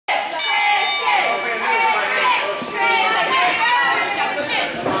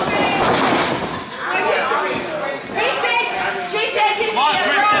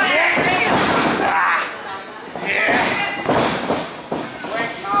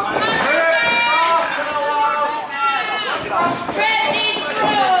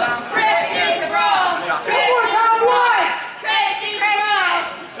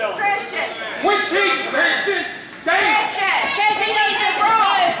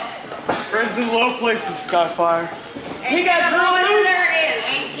is in low places, Skyfire. He got real loose. There it is.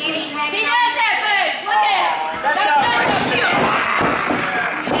 He does have food. Look at him. That's not right.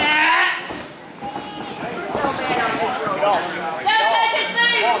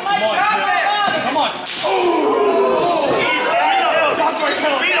 Come on.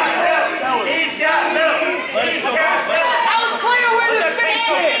 He's got milk. I was playing with his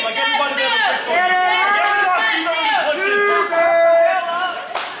face. Like everybody there.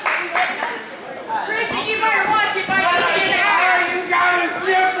 Christian, you better watch it, buddy. Get out. You got his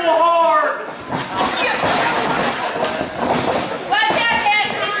nipple hard. Watch out,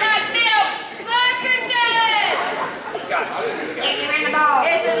 Cassidy. It's not milk. Come on, Christian. Get him in the ball.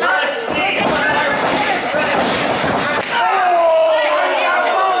 It's a lot.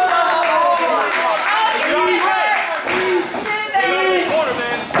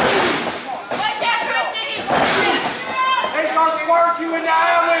 You in the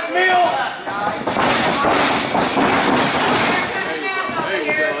aisle with milk. There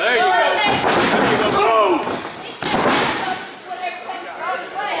you go.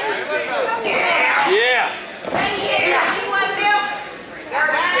 Yeah. You want milk?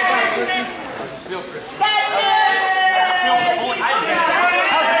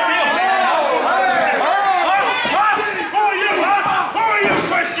 Who are you,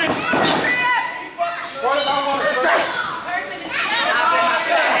 Christian?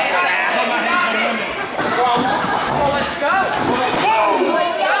 Let's go.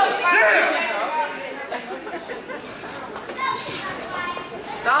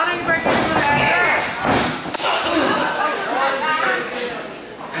 Donnie, break it in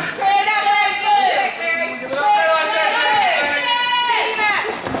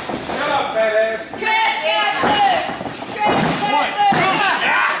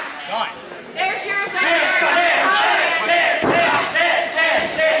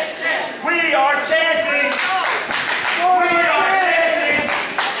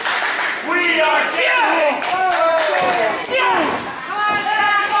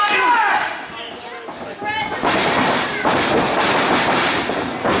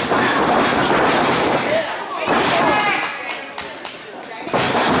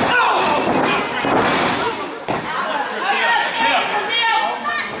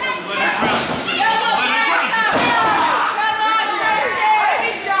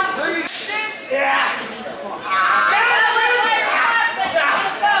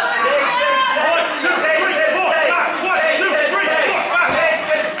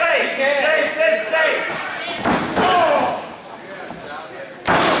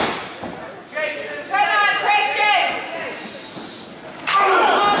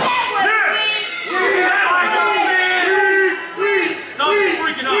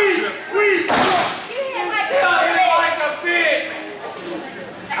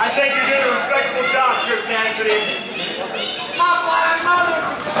I think you did a respectable job, Tripp Cassidy. my blind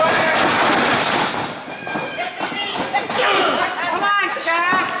mother. Come on,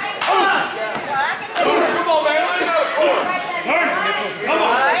 Sky. Come on, man. Let it go. Come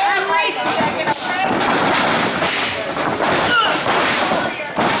on. I'm racing.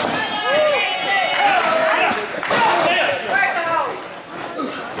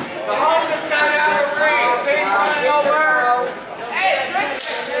 The home is not out of range. Ain't running over.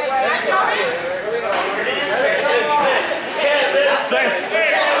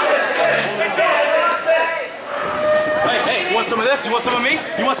 Hey, you want some of this? You want some of me?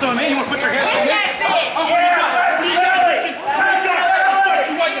 You want some of me? You want to put your hands on me? Oh, what do you got? What do you got?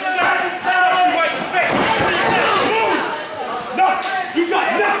 No, you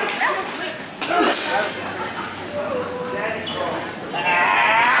got nothing.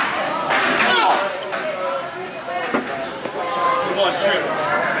 Come on,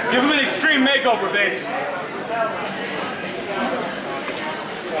 Tripp. Give him an extreme makeover, baby.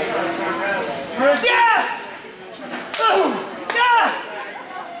 Yeah!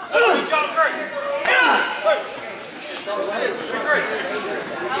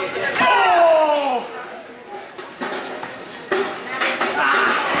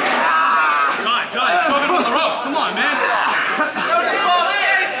 John, throw him on the ropes. Come on, man.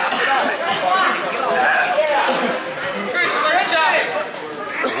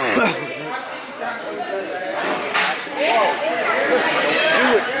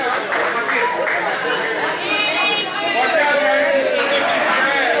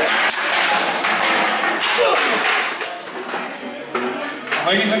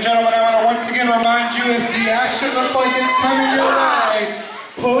 Ladies and gentlemen, I want to once again remind you, if the action looks like it's coming your way,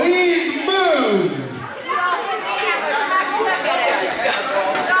 please move.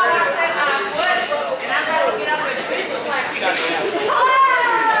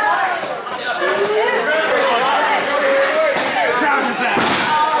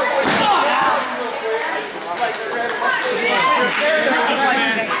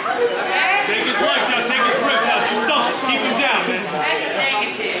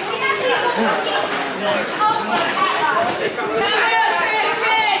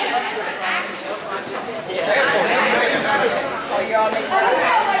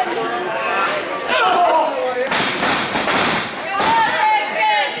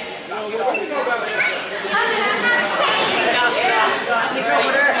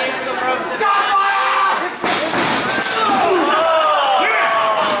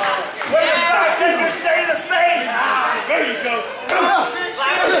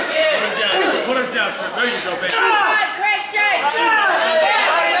 There you go, baby. Come on, Christian!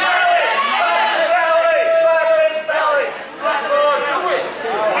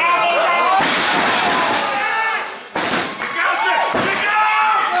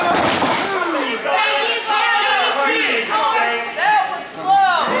 That was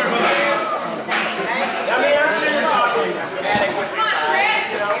slow.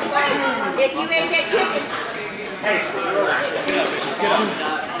 If you make that chicken. That was slow,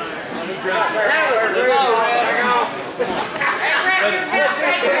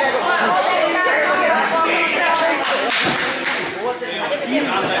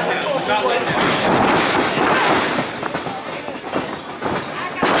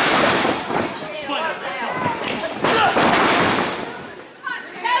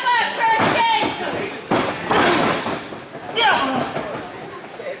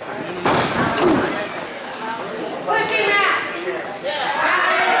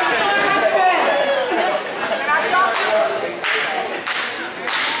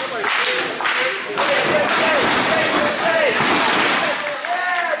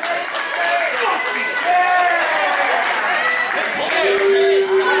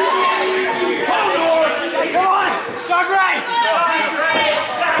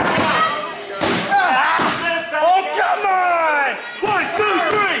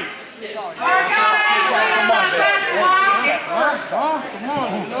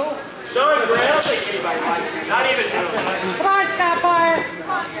 Sorry, Brad, I don't think anybody likes you. Not even you. Come on, Skyfire.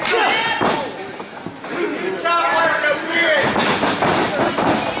 Skyfire, no fear.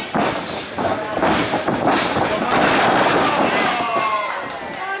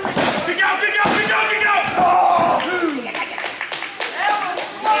 Kick out, kick out, kick out, kick out!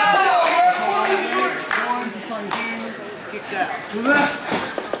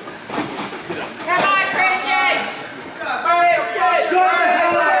 Come on, Christian.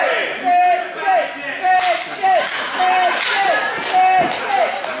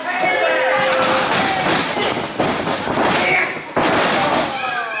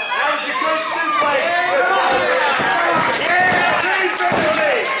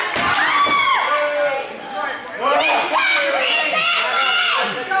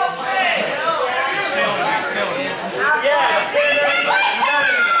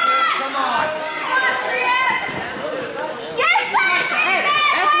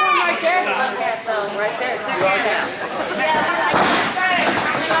 Right there, check it out.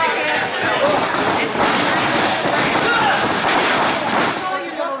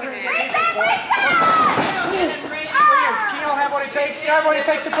 Keno have what it takes. You have what it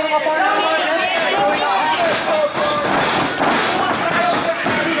takes to put him up on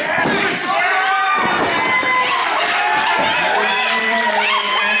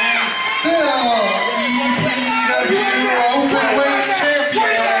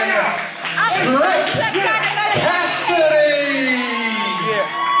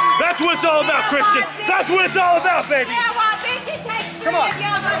That's what it's all about, Christian. That's what it's all about, baby. Yeah, well, I bet it takes three Come on. of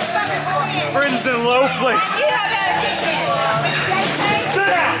y'all motherfuckers to win. Friends in low place. You have better get that. Sit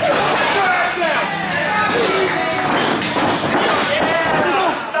down. Sit down.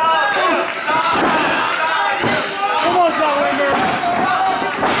 Come on, Zoolander.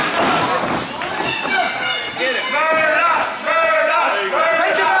 Get it. Murder up. Murder up.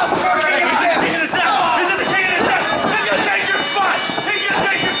 Take him out before he gets He's in the death. He's in the king of the death. He's going to take your spot. He's going to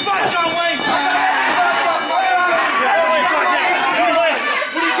take your spot, John Wayne.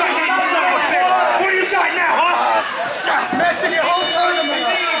 What do you got now, huh? messing your whole tournament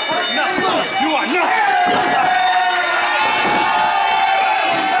up. You are nothing.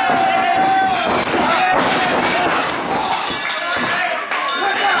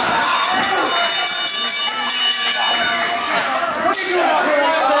 What are you doing out here?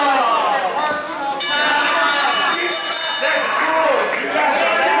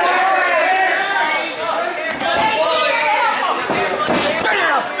 Stay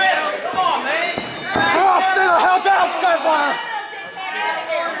down. Come on, man. Come on, stay the hell down, Skyfire.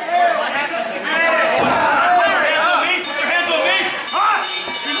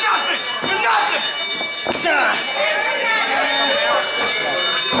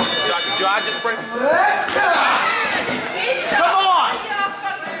 Do I just break? Come on.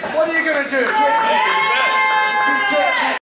 What are you gonna do?